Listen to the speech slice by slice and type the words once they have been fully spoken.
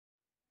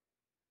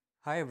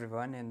Hi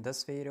everyone, in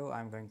this video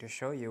I'm going to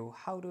show you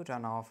how to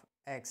turn off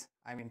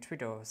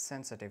Twitter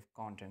sensitive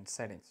content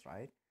settings,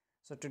 right?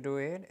 So to do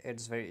it,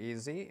 it's very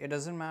easy. It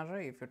doesn't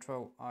matter if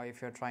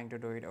you're trying to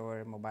do it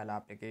over a mobile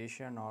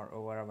application or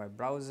over a web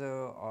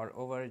browser or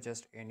over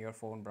just in your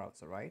phone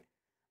browser, right?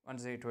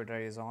 Once the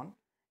Twitter is on,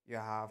 you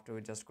have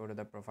to just go to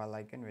the profile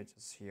icon which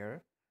is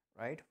here,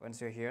 right?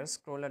 Once you're here,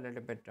 scroll a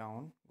little bit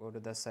down, go to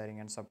the setting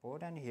and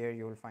support, and here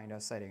you will find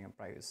a setting and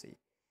privacy.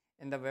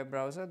 In the web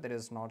browser, there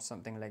is not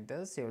something like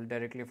this. You will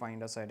directly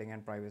find a setting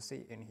and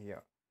privacy in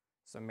here.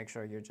 So make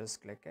sure you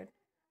just click it.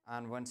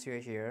 And once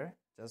you're here,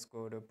 just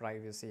go to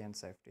privacy and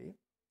safety.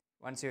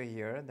 Once you're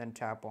here, then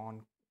tap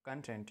on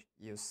content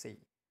you see.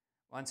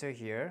 Once you're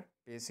here,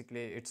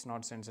 basically it's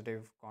not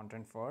sensitive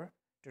content for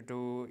to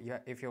do. Yeah,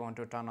 if you want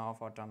to turn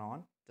off or turn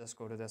on, just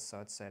go to the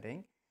search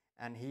setting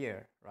and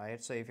here,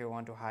 right? So if you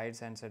want to hide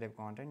sensitive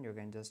content, you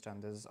can just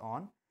turn this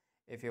on.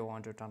 If you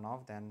want to turn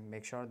off, then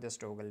make sure this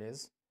toggle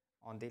is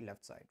on the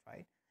left side,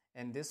 right?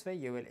 In this way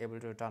you will able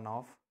to turn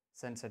off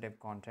sensitive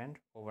content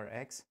over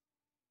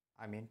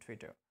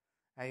Twitter.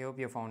 I hope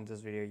you found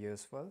this video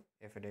useful.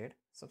 If you did,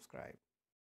 subscribe.